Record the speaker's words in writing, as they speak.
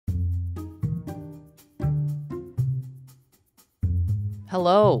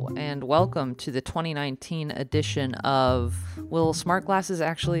Hello, and welcome to the 2019 edition of Will Smart Glasses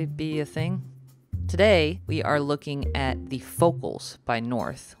Actually Be a Thing? Today, we are looking at the Focals by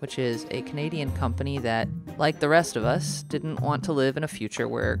North, which is a Canadian company that, like the rest of us, didn't want to live in a future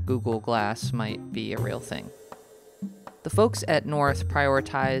where Google Glass might be a real thing. The folks at North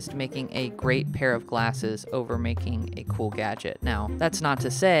prioritized making a great pair of glasses over making a cool gadget. Now, that's not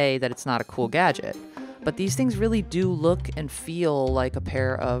to say that it's not a cool gadget. But these things really do look and feel like a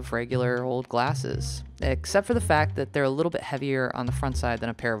pair of regular old glasses, except for the fact that they're a little bit heavier on the front side than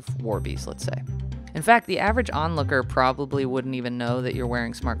a pair of Warbies, let's say. In fact, the average onlooker probably wouldn't even know that you're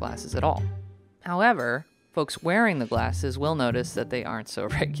wearing smart glasses at all. However, folks wearing the glasses will notice that they aren't so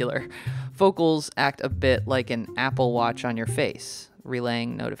regular. Focals act a bit like an Apple Watch on your face,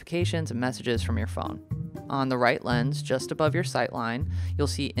 relaying notifications and messages from your phone. On the right lens, just above your sight line, you'll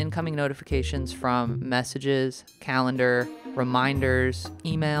see incoming notifications from Messages, Calendar, Reminders,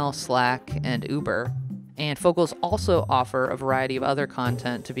 Email, Slack, and Uber. And Focals also offer a variety of other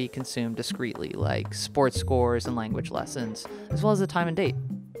content to be consumed discreetly, like sports scores and language lessons, as well as the time and date.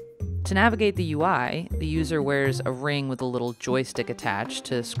 To navigate the UI, the user wears a ring with a little joystick attached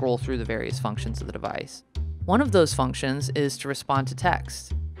to scroll through the various functions of the device. One of those functions is to respond to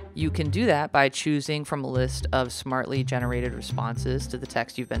text. You can do that by choosing from a list of smartly generated responses to the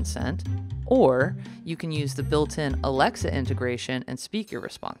text you've been sent, or you can use the built-in Alexa integration and speak your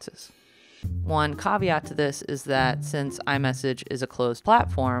responses. One caveat to this is that since iMessage is a closed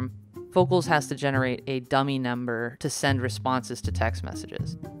platform, Focals has to generate a dummy number to send responses to text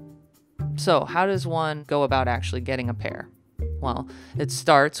messages. So how does one go about actually getting a pair? Well, it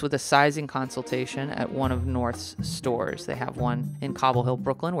starts with a sizing consultation at one of North's stores. They have one in Cobble Hill,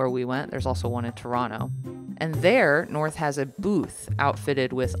 Brooklyn, where we went. There's also one in Toronto. And there, North has a booth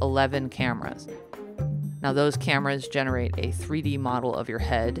outfitted with 11 cameras. Now, those cameras generate a 3D model of your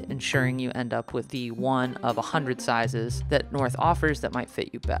head, ensuring you end up with the one of 100 sizes that North offers that might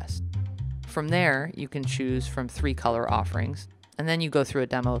fit you best. From there, you can choose from 3 color offerings, and then you go through a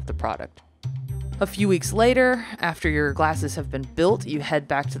demo of the product. A few weeks later, after your glasses have been built, you head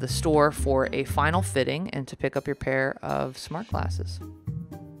back to the store for a final fitting and to pick up your pair of smart glasses.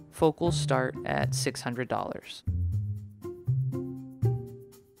 Focals start at $600.